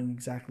spectrum and knowing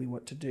exactly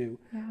what to do.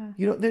 Yeah.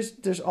 You know,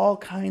 there's all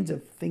kinds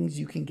of things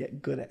you can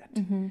get good at.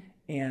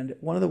 And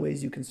one of the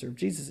ways you can serve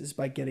Jesus is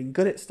by getting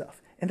good at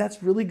stuff. And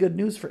that's really good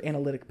news for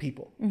analytic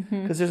people,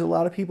 because there's a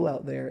lot of people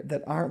out there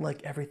that aren't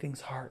like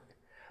everything's hard.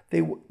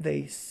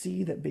 They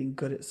see that being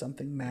good at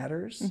something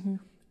matters,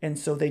 and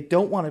so they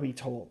don't want to be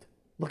told,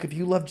 look, if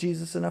you love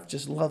Jesus enough,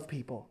 just love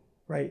people,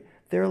 right?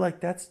 They're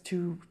like, that's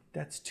too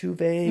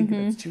vague,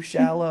 that's too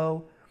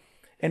shallow.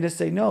 And to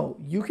say, no,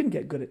 you can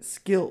get good at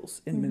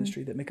skills in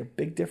ministry that make a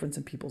big difference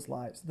in people's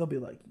lives. They'll be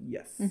like,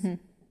 yes.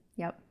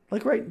 Yep.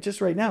 Like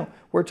right now,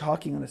 we're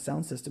talking on a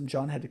sound system.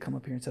 John had to come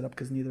up here and set up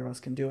because neither of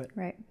us can do it.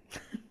 Right.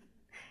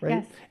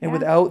 Right? Yes. And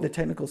without the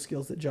technical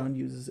skills that John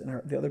uses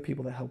and the other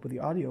people that help with the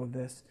audio of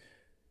this,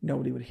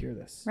 nobody would hear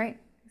this. Right.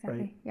 Exactly.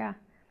 Right? Yeah.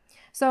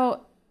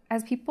 So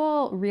as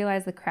people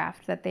realize the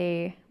craft that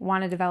they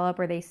want to develop,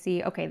 or they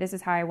see, okay, this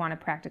is how I want to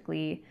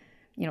practically,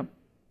 you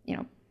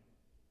know,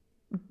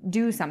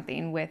 do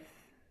something with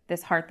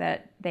this heart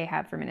that they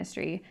have for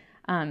ministry.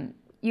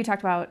 You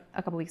talked about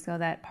a couple weeks ago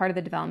that part of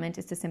the development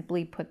is to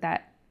simply put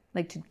that,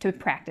 like to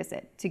practice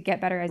it, to get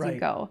better as you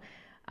go.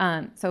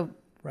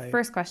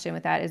 First question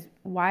with that is,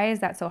 why is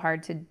that so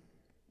hard to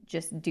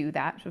just do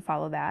that, to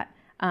follow that?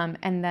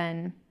 And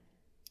then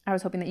I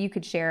was hoping that you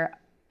could share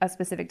a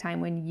specific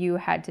time when you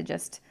had to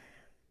just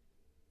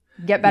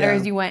get better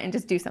as you went and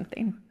just do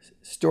something.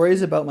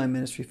 Stories about my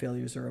ministry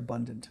failures are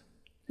abundant.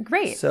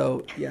 Great.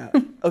 So, yeah.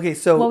 Okay,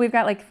 so... Well, we've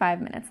got like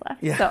 5 minutes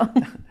left. Yeah.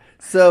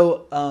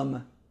 So,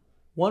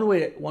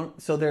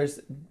 so there's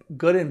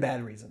good and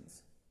bad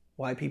reasons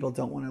why people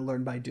don't want to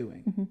learn by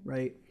doing,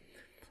 right?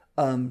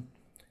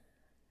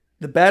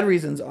 The bad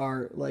reasons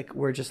are like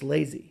we're just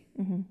lazy,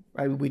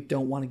 right? We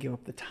don't want to give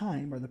up the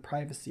time or the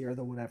privacy or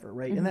the whatever,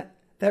 right? And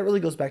that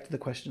really goes back to the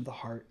question of the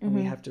heart, and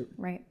we have to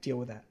deal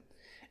with that.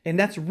 And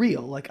that's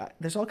real. Like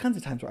there's all kinds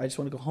of times where I just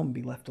want to go home and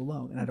be left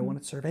alone, and I don't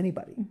want to serve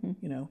anybody,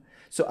 you know?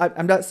 So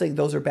I'm not saying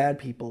those are bad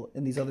people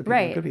and these other people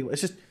are good people.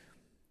 It's just,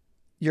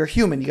 you're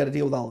human. You got to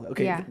deal with all of it.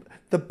 Okay. Yeah.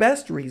 The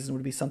best reason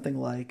would be something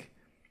like,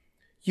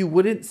 you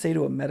wouldn't say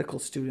to a medical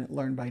student,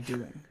 learn by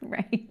doing.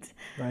 Right.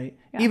 Right.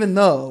 Yeah. Even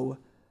though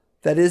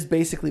that is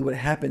basically what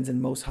happens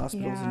in most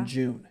hospitals in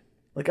June.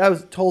 Like I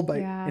was told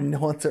in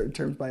no uncertain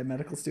terms by a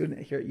medical student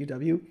here at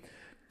UW,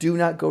 do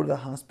not go to the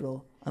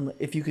hospital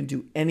if you can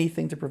do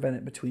anything to prevent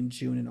it between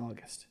June and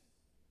August.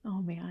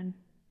 Oh man,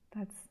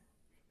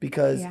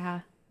 because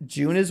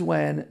June is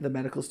when the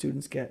medical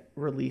students get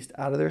released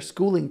out of their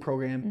schooling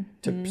program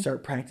to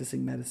start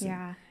practicing medicine.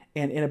 Yeah.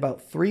 And in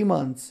about 3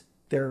 months,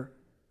 they're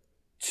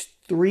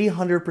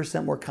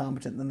 300% more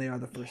competent than they are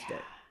the first day.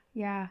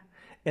 Yeah.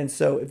 And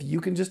so if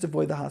you can just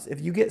avoid the hospital,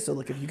 if you get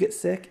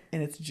sick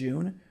and it's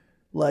June,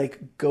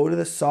 like go to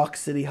the Sauk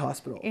City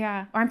Hospital.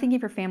 Yeah. Or I'm thinking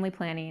for family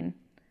planning.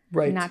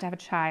 Right. Not to have a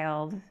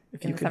child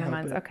if in the summer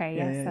months. Okay.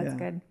 Yes, that's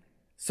good.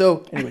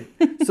 So anyway,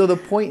 so the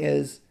point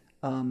is,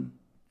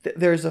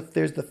 there's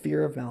the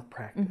fear of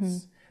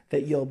malpractice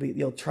that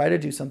you'll try to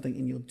do something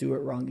and you'll do it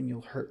wrong and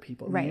you'll hurt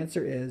people. And the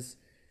answer is,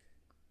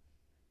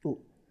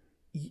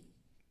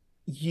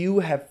 you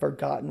have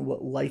forgotten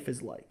what life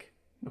is like.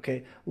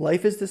 Okay.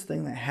 Life is this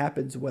thing that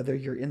happens whether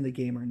you're in the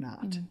game or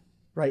not.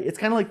 Right. It's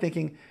kind of like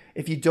thinking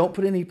if you don't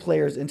put any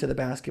players into the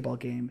basketball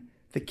game,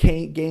 the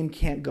game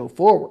can't go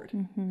forward.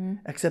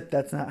 Except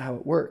that's not how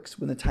it works.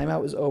 When the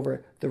timeout is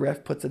over, the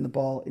ref puts in the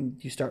ball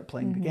and you start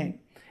playing the game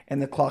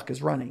and the clock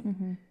is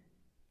running.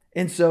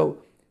 And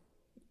so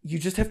you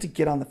just have to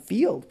get on the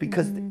field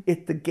because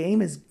the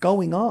game is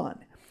going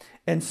on.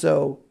 And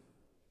so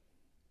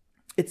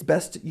it's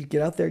best you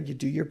get out there, you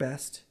do your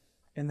best,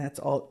 and that's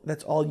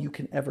all you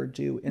can ever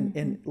do.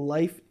 In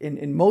life,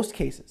 in most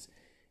cases,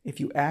 if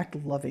you act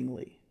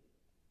lovingly,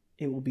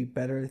 it will be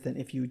better than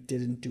if you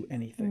didn't do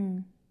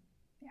anything.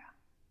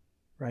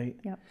 Right?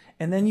 Yep.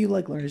 And then you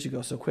learn as you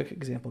go. So quick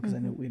example, because I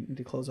know we need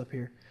to close up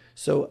here.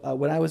 So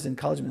when I was in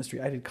college ministry,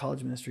 I did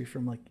college ministry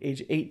from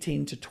age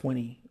 18 to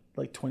 20,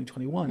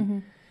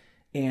 2021.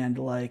 And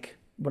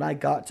when I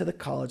got to the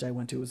college I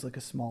went to, it was a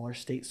smaller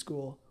state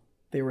school.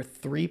 There were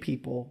 3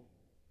 people,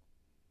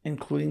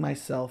 including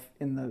myself,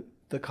 in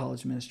the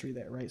college ministry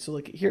there, right?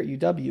 So here at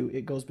UW,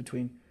 it goes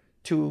between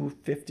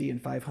 250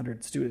 and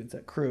 500 students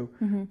at Cru.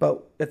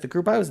 But at the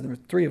group I was in, there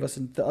were 3 of us,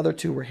 and the other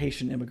 2 were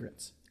Haitian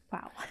immigrants.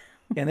 Wow.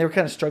 And they were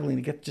kind of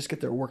struggling to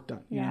get their work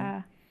done. You Yeah.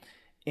 know?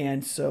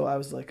 And so I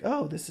was like,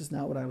 oh, this is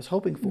not what I was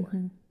hoping for,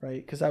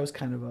 right? Because I was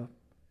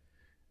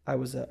I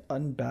was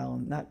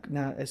unbound,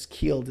 not as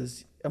keeled,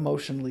 as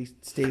emotionally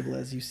stable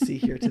as you see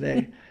here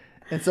today.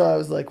 And so I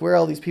was like, where are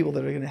all these people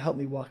that are going to help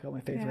me walk out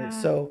my faith, right?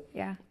 So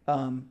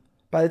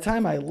by the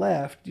time I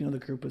left, the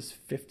group was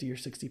 50 or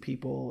 60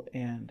 people,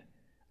 and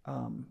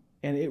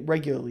it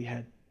regularly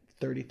had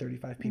 30,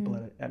 35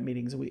 people at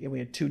meetings. And we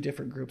had 2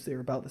 different groups. They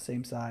were about the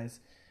same size.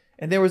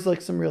 And there was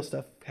some real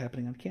stuff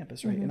happening on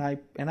campus, right? And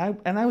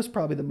I was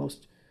probably the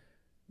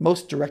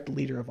most direct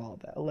leader of all of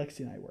that. Alexi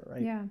and I were,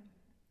 right? Yeah.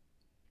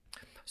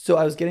 So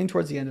I was getting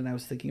towards the end, and I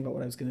was thinking about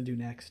what I was going to do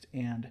next,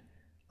 and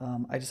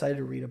I decided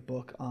to read a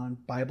book on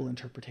Bible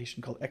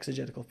interpretation called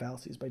Exegetical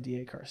Fallacies by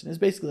D.A. Carson. It's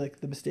basically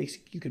the mistakes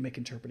you can make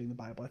interpreting the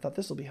Bible. I thought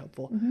this will be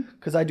helpful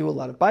because I do a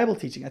lot of Bible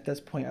teaching. At this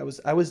point, I was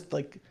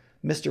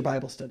Mr.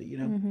 Bible Study,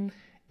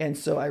 And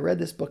so I read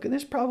this book, and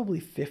there's probably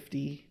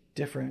 50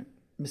 different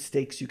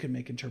mistakes you can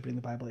make interpreting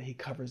the Bible that he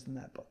covers in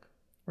that book,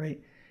 right?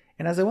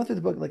 And as I went through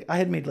the book, I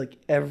had made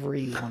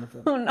very one of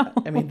them. Oh no!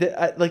 I mean,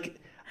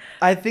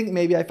 I think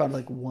maybe I found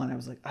one. I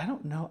was I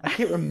don't know, I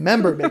can't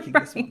remember making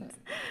this one,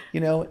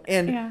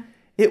 And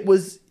it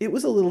was a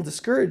little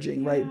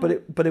discouraging, right?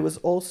 But it was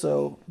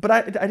also, but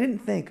I didn't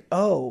think,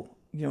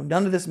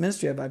 none of this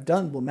ministry I've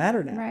done will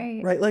matter now,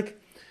 right?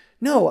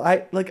 No,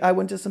 I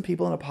went to some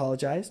people and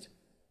apologized,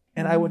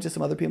 and I went to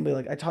some other people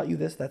and be I taught you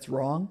this, that's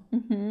wrong.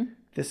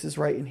 This is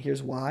right, and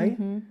here's why,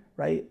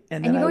 right?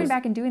 And then going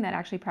back and doing that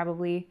actually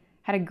probably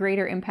had a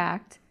gretter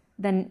impact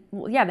than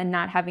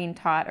not having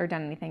taught or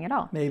done anything at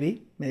all.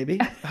 Maybe.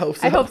 I hope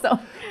so. I hope so.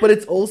 But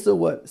it's also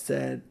what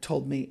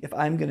told me if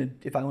I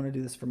want to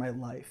do this for my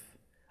life,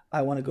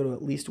 I want to go to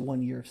at least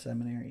 1 year of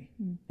seminary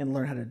and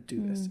learn how to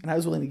do this. And I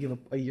was willing to give up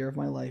a year of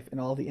my life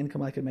and all the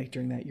income I could make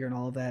during that year and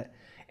all of that.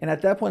 And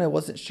at that point, I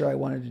wasn't sure I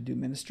wanted to do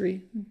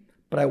ministry.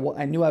 But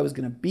I knew I was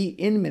going to be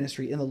in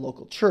ministry in the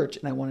local church,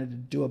 and I wanted to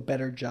do a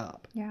better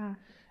job. Yeah.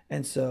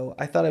 And so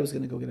I thought I was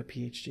going to go get a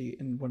PhD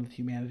in one of the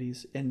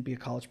humanities and be a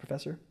college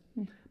professor.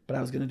 But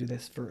I was going to do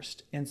this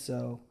first. And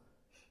so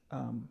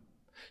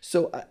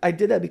I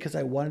did that because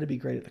I wanted to be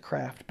great at the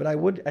craft. But I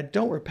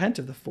don't repent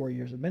of the 4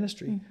 years of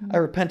ministry. I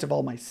repent of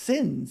all my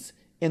sins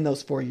in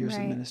those 4 years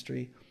of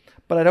ministry.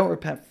 But I don't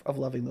repent of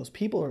loving those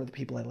people or the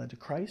people I led to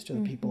Christ or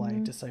the people I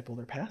discipled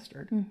or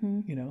pastored,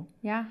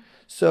 Yeah.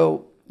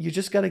 So you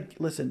just got to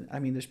listen. I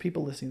mean, there's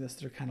people listening to this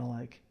that are kind of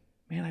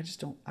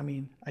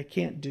man, I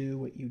can't do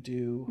what you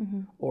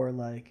do. Or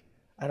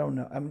I don't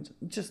know.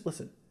 Just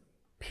listen.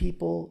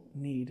 People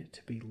need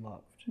to be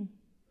loved.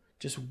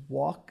 Just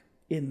walk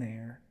in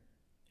there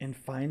and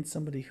find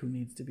somebody who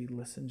needs to be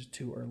listened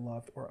to or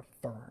loved or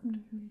affirmed.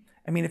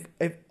 I mean,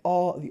 if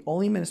the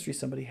only ministry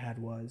somebody had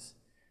was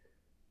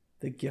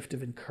the gift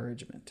of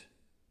encouragement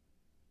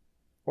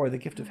or the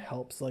gift of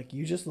helps, like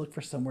you just look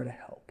for somewhere to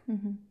help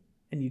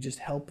and you just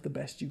help the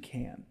best you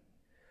can,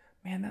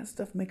 man, that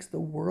stuff makes the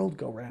world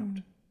go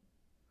round.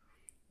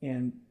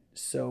 And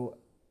so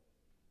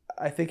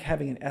I think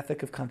having an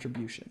ethic of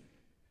contribution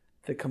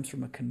that comes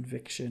from a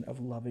conviction of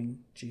loving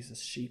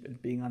Jesus' sheep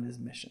and being on his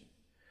mission,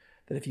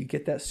 that if you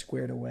get that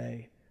squared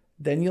away,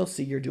 then you'll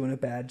see you're doing a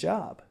bad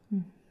job.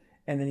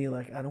 And then you're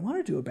like, I don't want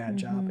to do a bad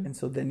job. And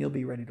so then you'll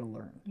be ready to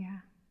learn. Yeah.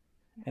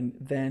 And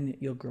then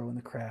you'll grow in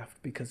the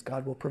craft because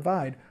God will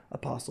provide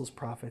apostles,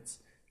 prophets,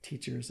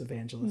 teachers,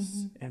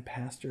 evangelists, and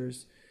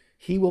pastors.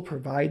 He will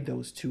provide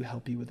those to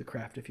help you with the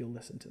craft if you'll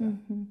listen to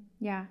them.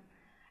 Yeah.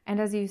 And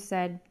as you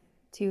said,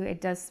 too,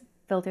 it does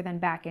filter then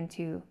back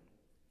into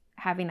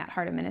having that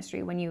heart of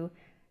ministry.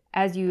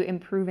 As you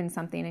improve in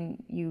something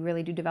and you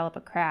really do develop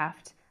a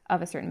craft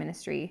of a certain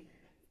ministry,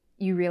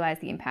 you realize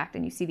the impact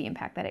and you see the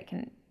impact that it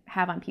can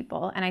have on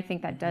people. And I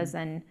think that does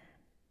then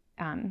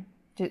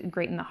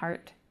greaten the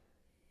heart.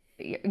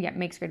 Yeah,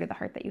 makes greater the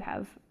heart that you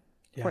have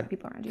for the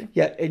people around you.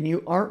 Yeah, and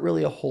you aren't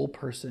really a whole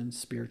person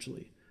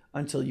spiritually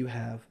until you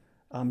have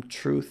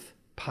truth,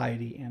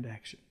 piety, and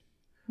action.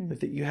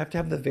 That you have to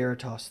have the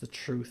veritas, the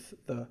truth,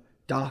 the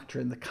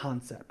doctrine, the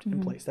concept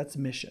in place. That's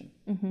mission,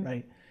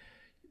 right?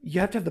 You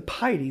have to have the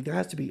piety. There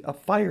has to be a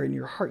fire in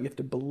your heart. You have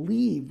to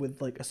believe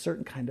with like a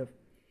certain kind of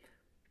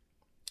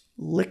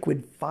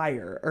liquid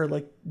fire, or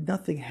like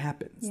nothing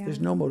happens. There's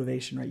no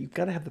motivation, right? You've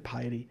got to have the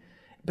piety.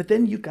 But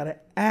then you've got to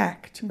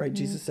act, right?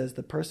 Jesus says,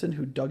 the person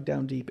who dug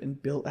down deep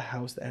and built a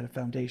house that had a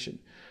foundation.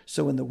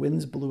 So when the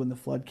winds blew and the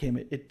flood came,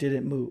 it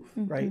didn't move,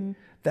 right?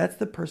 That's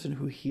the person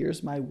who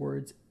hears my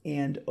words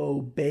and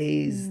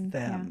obeys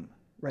them,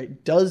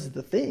 right? Does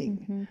the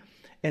thing.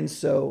 And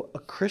so a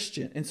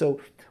Christian, and so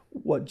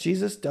what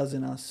Jesus does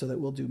in us so that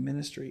we'll do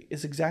ministry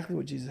is exactly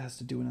what Jesus has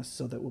to do in us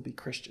so that we'll be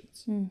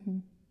Christians,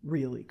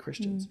 really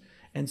Christians.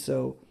 And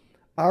so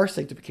our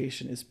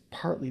sanctification is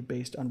partly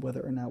based on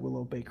whether or not we'll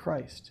obey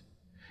Christ.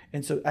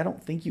 And so I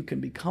don't think you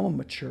can become a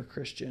mature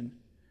Christian,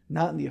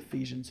 not in the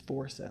Ephesians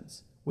 4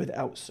 sense,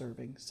 without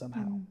serving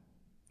somehow.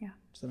 Yeah.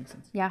 Does that make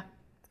sense? Yeah,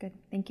 that's good.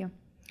 Thank you.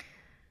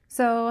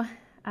 So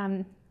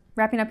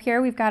wrapping up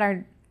here, we've got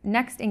our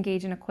next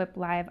Engage and Equip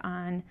Live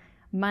on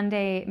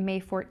Monday, May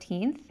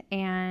 14th.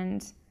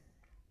 And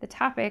the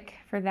topic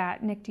for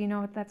that, Nick, do you know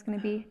what that's going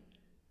to be?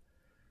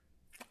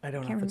 I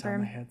don't know off the top of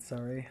my head,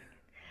 sorry.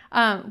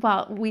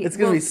 It's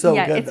going to be so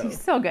good, though.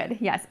 It's so good.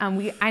 Yes.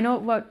 I know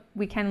what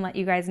we can let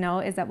you guys know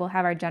is that we'll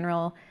have our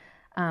general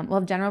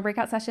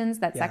breakout sessions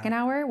that second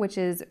hour, which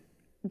is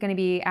going to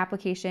be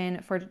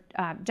application for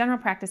general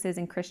practices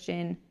in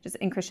Christian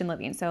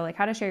living. So like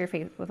how to share your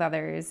faith with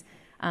others,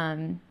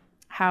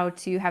 how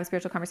to have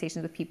spiritual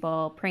conversations with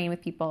people, praying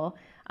with people.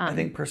 I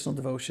think personal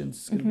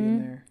devotions is going to be in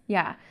there.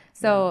 Yeah.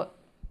 So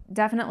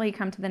definitely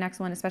come to the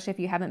next one, especially if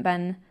you haven't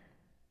been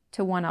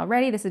to one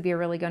already. This would be a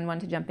really good one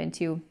to jump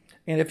into.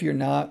 And if you're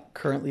not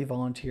currently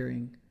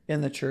volunteering in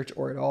the church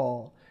or at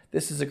all,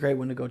 this is a great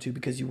one to go to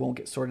because you won't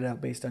get sorted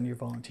out based on your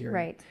volunteering.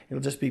 Right.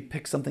 It'll just be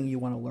pick something you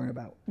want to learn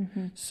about.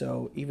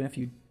 So even if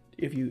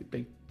you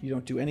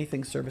don't do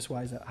anything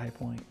service-wise at High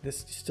Point,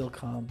 this still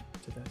come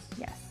to this.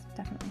 Yes,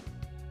 definitely.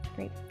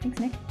 Great. Thanks,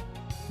 Nick.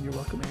 You're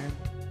welcome,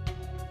 Aaron.